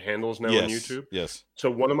call them handles now on YouTube. Yes. So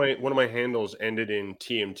one of my handles ended in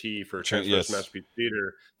TMT for Transverse Masterpiece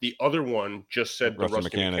Theater. The other one just said the Rusty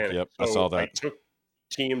Mechanic. Yep, so I saw that. I took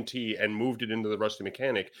TMT and moved it into the Rusty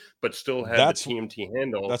Mechanic, but still had the TMT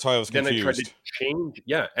handle. That's why I was confused. Then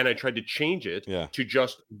I tried to change it to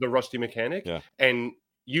just the Rusty Mechanic. Yeah. And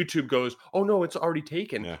YouTube goes, "Oh no, it's already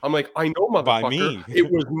taken." Yeah. I'm like, "I know, motherfucker. By me.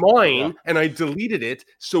 It was mine, and I deleted it.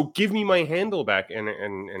 So give me my handle back." And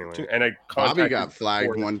anyway, and I Bobby got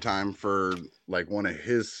flagged one time for like one of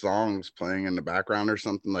his songs playing in the background or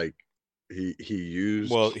something. Like he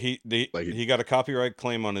used. Well, he got a copyright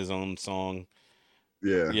claim on his own song.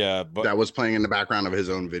 Yeah, but that was playing in the background of his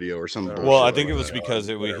own video or something. Well, I think it was because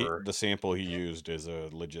the sample he used is a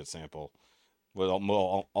legit sample. Well,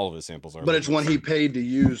 all of his samples are. But it's one he paid to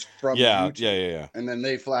use from YouTube. Yeah. And then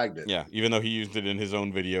they flagged it. Yeah, even though he used it in his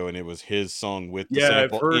own video and it was his song with the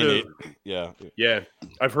sample in it. Yeah,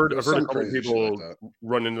 I've heard a couple of people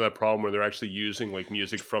run into that problem where they're actually using like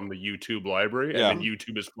music from the YouTube library, and then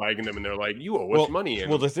YouTube is flagging them, and they're like, "You owe us money."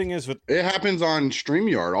 Well, the thing is, it happens on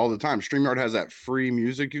StreamYard all the time. StreamYard has that free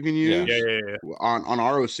music you can use. Yeah. On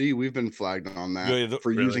ROC, we've been flagged on that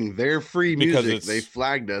for using their free music. They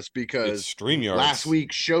flagged us because StreamYard. Last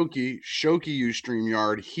week, Shoki used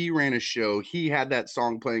StreamYard. He ran a show. He had that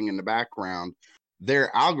song playing in the background.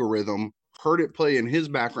 Their algorithm heard it play in his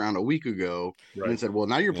background a week ago, and then said, well,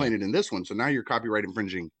 now you're playing it in this one, so now you're copyright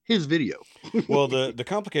infringing his video. Well, the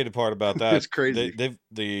complicated part about that, it's crazy.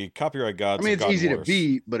 The copyright gods. I mean, have it's easy worse. to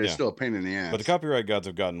beat, but it's still a pain in the ass. But the copyright gods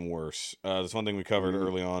have gotten worse. That's one thing we covered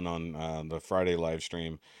early on the Friday live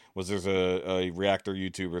stream. Was there's a reactor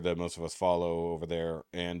YouTuber that most of us follow over there,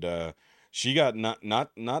 and she got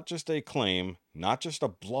not just a claim, not just a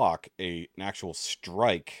block, an actual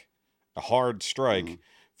strike, a hard strike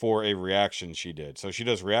for a reaction she did. So she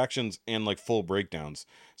does reactions and like full breakdowns.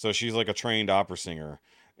 So she's like a trained opera singer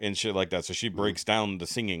and shit like that. So she breaks down the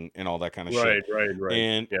singing and all that kind of shit.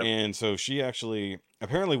 Right. And so she actually,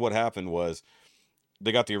 apparently what happened was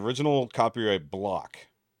they got the original copyright block.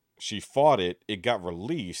 She fought it. It got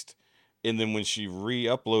released. And then when she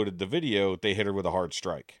re-uploaded the video, they hit her with a hard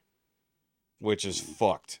strike, which is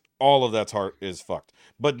fucked. All of that's is fucked.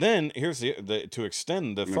 But then here's the to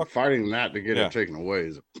extend the fighting that to get it taken away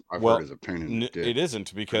is heard is a pain in the dick. It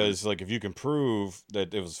isn't, because like if you can prove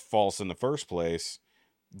that it was false in the first place,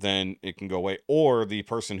 then it can go away. Or the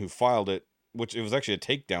person who filed it, which it was actually a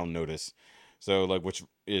takedown notice, so like which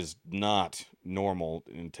is not normal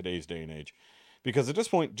in today's day and age, because at this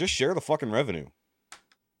point just share the fucking revenue.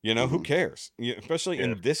 You know, who cares? Especially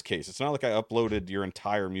in this case, it's not like I uploaded your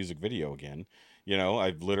entire music video again. You know, I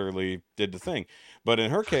literally did the thing. But in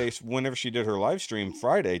her case, whenever she did her live stream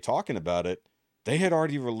Friday talking about it, they had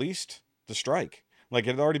already released the strike. Like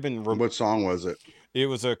it had already been. What song was it? It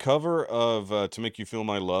was a cover of "To Make You Feel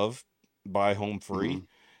My Love" by Home Free,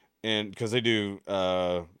 and because they do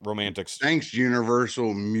romantics. Thanks,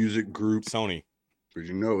 Universal Music Group. Sony. Did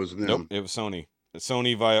you know it was them? Nope, it was Sony.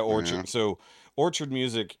 Sony via Orchard. Yeah. So Orchard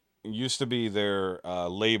Music used to be their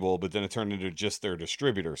label, but then it turned into just their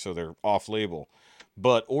distributor, so they're off label.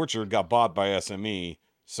 But Orchard got bought by SME,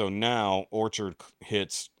 so now Orchard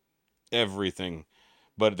hits everything,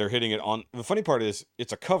 but they're hitting it on. The funny part is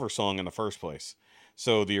it's a cover song in the first place,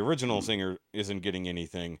 so the original singer isn't getting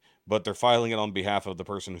anything, but they're filing it on behalf of the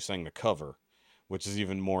person who sang the cover, which is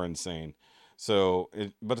even more insane. So,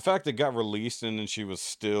 but the fact that it got released and then she was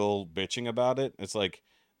still bitching about it, it's like,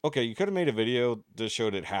 okay, you could have made a video that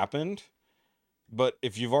showed it happened, but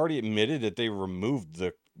if you've already admitted that they removed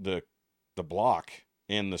the block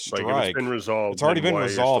and the strike, like it's been resolved. It's already been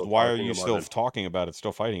resolved. Why are you still talking about it,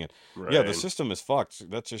 still fighting it? Right. Yeah, the system is fucked.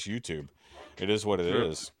 That's just YouTube. It is what it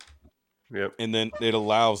is. Yep. And then it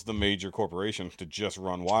allows the major corporations to just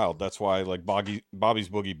run wild. That's why, like, Bobby's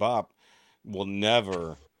Boogie Bop will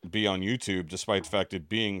never be on YouTube, despite the fact it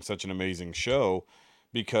being such an amazing show,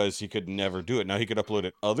 because he could never do it. Now he could upload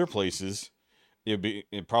it other places. He'd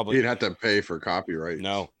have to pay for copyright.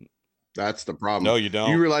 No, that's the problem. No, you don't.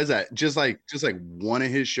 You realize that just like one of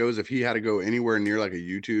his shows, if he had to go anywhere near like a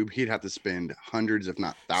YouTube, he'd have to spend hundreds, if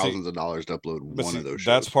not thousands of dollars to upload one of those shows.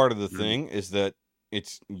 That's part of the thing, is that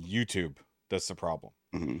it's YouTube. That's the problem.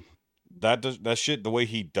 That shit, the way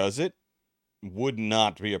he does it, would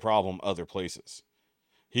not be a problem other places.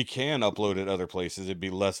 He can upload it other places. It'd be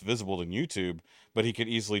less visible than YouTube, but he could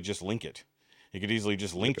easily just link it. He could easily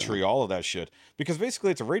just link tree all of that shit, because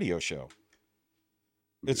basically it's a radio show.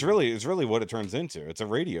 It's really what it turns into. It's a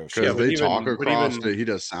radio show. Because they talk across it. He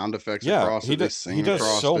does sound effects across it. They sing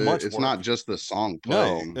across it. Much it's not just the song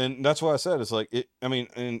playing. No, and that's why I said it's like it. I mean,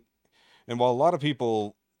 and while a lot of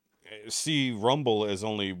people see Rumble as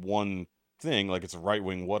only one thing, like it's a right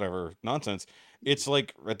wing whatever nonsense, it's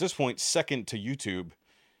like at this point second to YouTube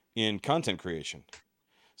in content creation.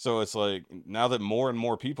 So it's like now that more and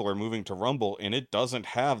more people are moving to Rumble, and it doesn't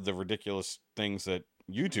have the ridiculous things that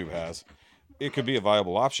YouTube has, it could be a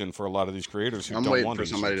viable option for a lot of these creators who don't want to. I'm waiting for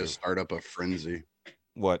somebody to start up a frenzy.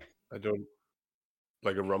 What? I don't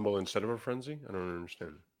like a Rumble instead of a frenzy. I don't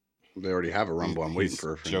understand. They already have a Rumble. I'm waiting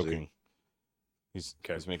for a frenzy. Joking. He's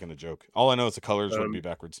making a joke. All I know is the colors would be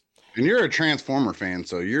backwards. And you're a Transformer fan,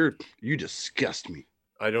 so you disgust me.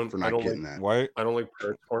 I don't getting that. Why? I don't like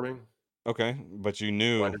transforming. Okay, but you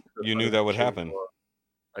knew that would happen.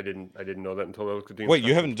 I didn't know that until I looked at the. Wait,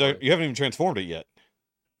 you haven't even transformed it yet.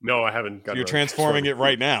 No, I haven't. You're transforming it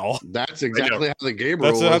right now. That's exactly how the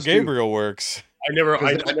Gabriel. That's how Gabriel works. I never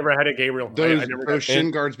had a Gabriel. Those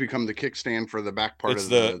shin guards become the kickstand for the back part of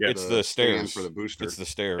the. It's the stairs for the booster. It's the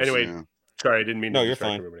stairs. Anyway, sorry, I didn't mean. No, you're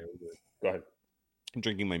fine. Everybody. Go ahead. I'm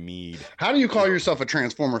drinking my mead. How do you call yourself a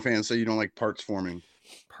Transformer fan so you don't like parts forming?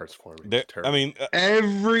 Parts forming. I mean,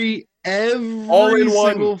 every all in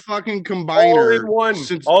single one. Fucking combiner.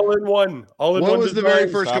 All in one. All in one. What was the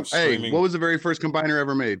very first? What was the very first combiner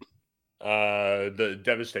ever made? The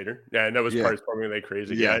Devastator. Yeah, and that was Yeah. parts for me like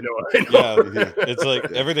crazy. Yeah. Yeah, I know. Yeah, it's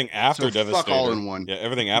like everything after So Devastator. fuck all in one. Yeah,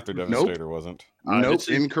 everything after Nope. Devastator wasn't. Nope, This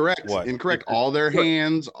is- incorrect. What? Incorrect. All their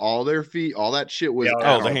hands, all their feet, all that shit was Yeah, Oh,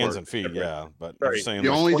 after. the hands and feet, yeah. But I'm Sorry. just saying, The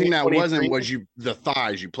like, only thing that wasn't 2023? was the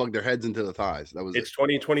thighs. You plugged their heads into the thighs. That was It's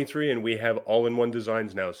 2023, and we have all-in-one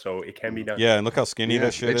designs now, so it can be done. yeah, and look how skinny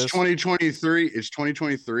that shit it's is. 2023. It's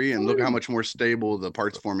 2023, and look how much more stable the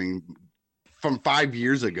parts forming from 5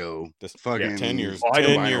 years ago. Just Fucking 10 years, Oh, I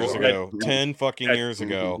don't 10 know. years ago, 10 fucking That- years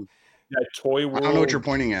ago. That Toy World. I don't know what you're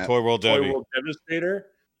pointing at. Toy World Toy Debbie World Devastator,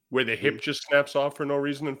 where the hip just snaps off for no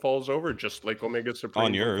reason and falls over, just like Omega Supreme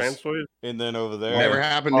on yours, Fans Toys. and then over there, Never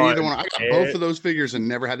happened to either one. I got both of those figures and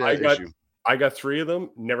never had that issue. I got 3 of them,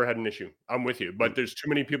 never had an issue. I'm with you, but there's too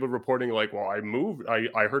many people reporting like, well, I moved,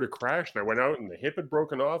 I heard a crash, and I went out, and the hip had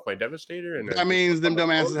broken off, my Devastator, and That means them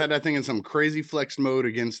dumbasses had that thing in some crazy flex mode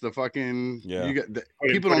against the fucking. Yeah. You got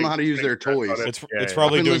people don't know how to use their toys. It's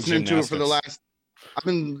probably I've been doing listening gymnastics. to it for the last. I've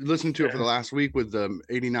been listening to it for the last week with the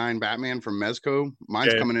 '89 Batman from Mezco.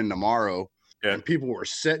 Mine's coming in tomorrow, and people were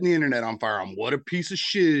setting the internet on fire on what a piece of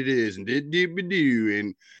shit it is, and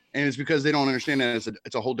and it's because they don't understand that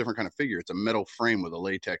it's a whole different kind of figure. It's a metal frame with a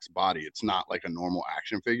latex body. It's not like a normal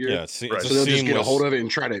action figure. Yeah, so they'll just get a hold of it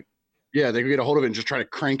and try to. Yeah, they can get a hold of it and just try to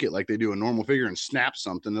crank it like they do a normal figure and snap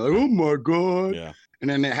something. They're like, oh my God. Yeah. And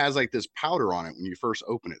then it has like this powder on it when you first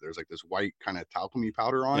open it. There's like this white kind of talcum-y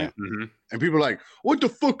powder on it. Mm-hmm. And people are like, what the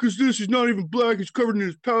fuck is this? He's not even black. He's covered in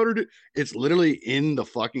his powder. It's literally in the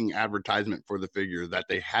fucking advertisement for the figure that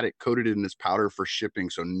they had it coated in this powder for shipping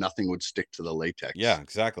so nothing would stick to the latex. Yeah,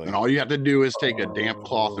 exactly. And all you have to do is take a damp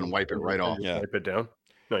cloth and wipe it right off. Yeah. Wipe it down.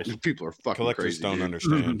 Nice. People are fucking Collectors crazy, don't dude.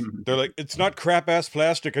 understand. They're like, it's not crap ass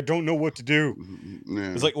plastic. I don't know what to do.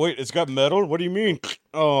 Yeah. It's like, wait, it's got metal. What do you mean?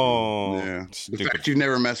 Oh, yeah. The stupid. fact you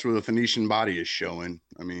never messed with a Phoenician body is showing.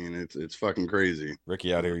 I mean, it's fucking crazy.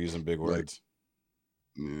 Ricky out here using big words.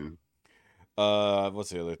 Yeah.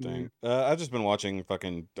 What's the other thing? I've just been watching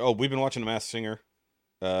fucking. Oh, we've been watching The Masked Singer.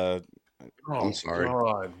 I'm sorry.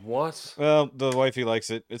 God, what? Well, the wifey likes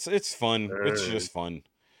it. It's fun. It's just fun.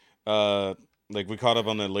 Like we caught up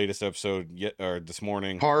on the latest episode this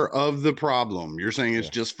morning. Part of the problem. You're saying it's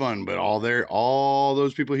just fun, but all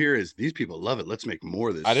those people here is these people love it. Let's make more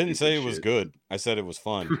of this. I didn't say it shit. was good. I said it was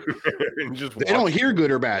fun. They don't hear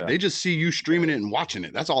good or bad. They just see you streaming it and watching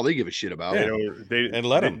it. That's all they give a shit about. And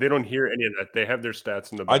let them. They don't hear any of that. They have their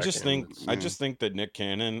stats in the back. I just think that Nick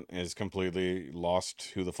Cannon is completely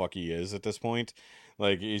lost who the fuck he is at this point.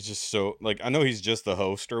 Like he's just so I know he's just the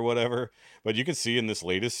host or whatever, but you can see in this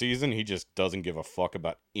latest season he just doesn't give a fuck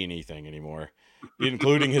about anything anymore,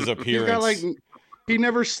 including his appearance. He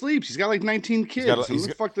never sleeps. He's got like 19 kids. What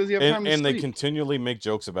the fuck does he have time to and sleep? they continually make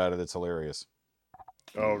jokes about it. It's hilarious.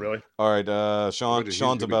 Oh, really? All right,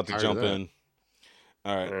 Sean's about to jump in.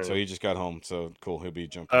 All right, All so right. he just got home, so cool. He'll be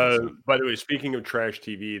jumping in soon. By the way, speaking of trash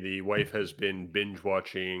TV, the wife has been binge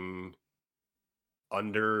watching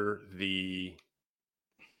Under the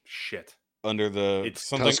It's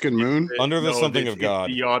Tuscan Moon? Something of God.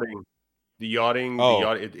 The yachting.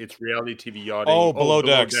 Oh. It's reality TV yachting. Oh, Below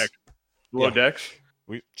Decks. Below Decks.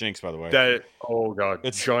 Jinx, by the way. Oh god,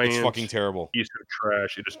 it's giant. It's fucking terrible. Piece of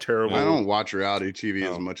trash. It is terrible. I don't watch reality TV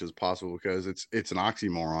as much as possible because it's an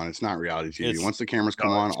oxymoron. It's not reality TV. Once the cameras come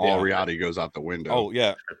on, all reality goes out the window. Oh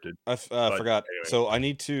yeah, I forgot. Anyway. So I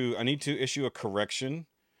need to issue a correction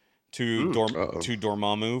to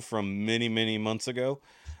Dormammu from many months ago.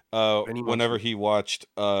 Whenever he watched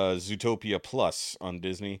Zootopia Plus on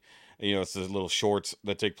Disney, it's the little shorts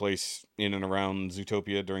that take place in and around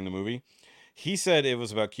Zootopia during the movie. He said it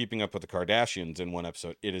was about keeping up with the Kardashians in one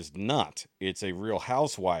episode. It is not. It's a Real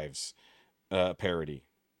Housewives parody.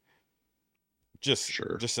 Just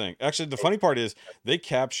saying. Actually, the funny part is they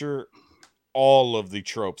capture all of the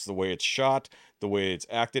tropes, the way it's shot, the way it's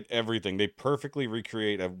acted, everything. They perfectly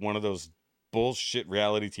recreate one of those bullshit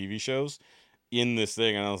reality TV shows in this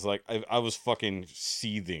thing, and I was like, I was fucking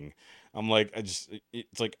seething. I'm like, it's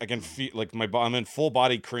like I can feel like I'm in full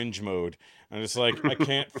body cringe mode. I'm just like, I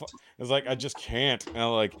can't. It's like I just can't. And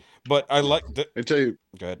I'm like, but I like. I tell you,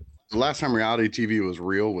 go ahead. The last time reality TV was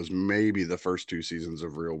real was maybe the first 2 seasons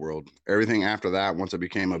of Real World. Everything after that, once it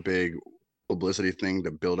became a big publicity thing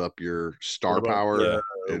to build up your star power,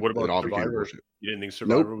 what about it all Survivor? became bullshit. You didn't think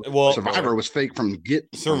Survivor? Nope. Well, Survivor was fake from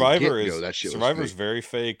Survivor get-go. That shit Survivor's was fake. very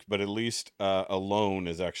fake, but at least Alone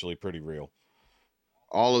is actually pretty real.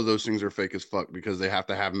 All of those things are fake as fuck because they have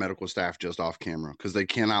to have medical staff just off camera because they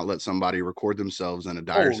cannot let somebody record themselves in a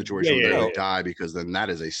dire situation where they die because then that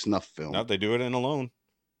is a snuff film. No, they do it in Alone.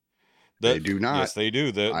 They do not. Yes, they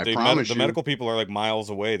do. I promise the you. medical people are like miles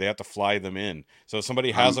away. They have to fly them in. So if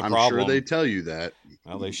somebody has a I'm problem. sure they tell you that.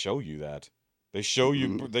 Well, they show you that. They show you.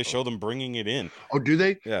 Mhm. They show them bringing it in. Oh, do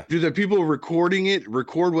they? Yeah. Do the people recording it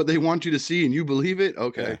record what they want you to see and you believe it?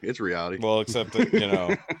 Okay, Yeah. it's reality. Well, except that,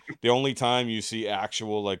 the only time you see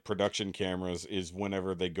actual like production cameras is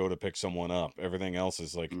whenever they go to pick someone up. Everything else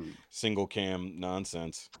is like single cam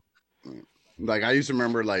nonsense. Like I used to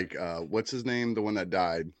remember, like what's his name, the one that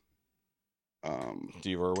died?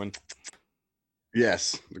 Steve Irwin.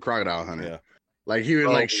 Yes, the crocodile hunter. Yeah. Like he would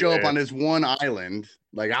like show up on this one island,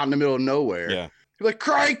 like out in the middle of nowhere. Yeah. He'd be like,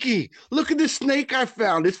 crikey, look at this snake I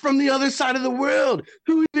found. It's from the other side of the world.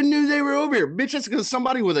 Who even knew they were over here? Bitch, that's because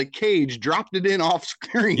somebody with a cage dropped it in off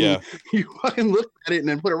screen. Yeah. You fucking looked at it and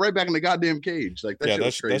then put it right back in the goddamn cage. Like that shit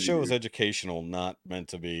was crazy. That show was dude. educational, not meant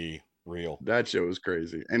to be real. That shit was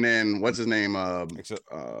crazy. And then what's his name?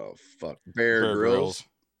 Bear Grylls.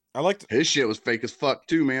 I liked his shit was fake as fuck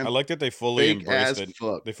too, man. I liked that they fully Fake embraced as it.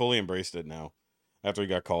 fuck. They fully embraced it now. After he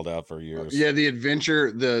got called out for years. Yeah, the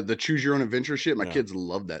adventure, the choose your own adventure shit. My kids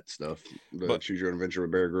love that stuff. The choose your own adventure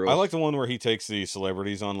with Bear Grylls. I like the one where he takes the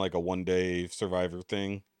celebrities on like a 1-day Survivor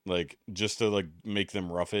thing, like just to like make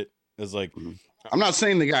them rough it. It's like I'm not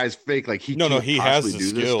saying the guy's fake. Like he he has the do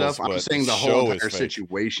skills. This stuff. I'm saying the whole entire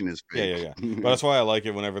situation is fake. Yeah. But that's why I like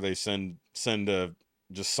it whenever they send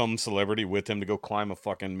just some celebrity with him to go climb a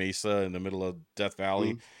fucking mesa in the middle of Death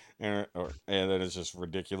Valley, and then it's just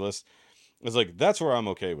ridiculous. It's like, that's where I'm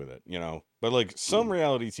okay with it, But like some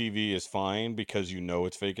reality TV is fine because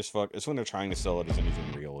it's fake as fuck. It's when they're trying to sell it as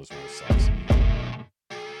anything real is when it sucks.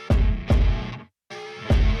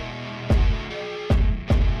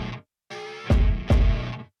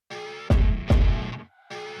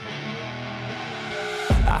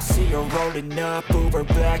 I see her rolling up, Uber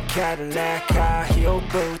black Cadillac, high heel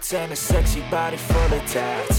boots and a sexy body full of tats.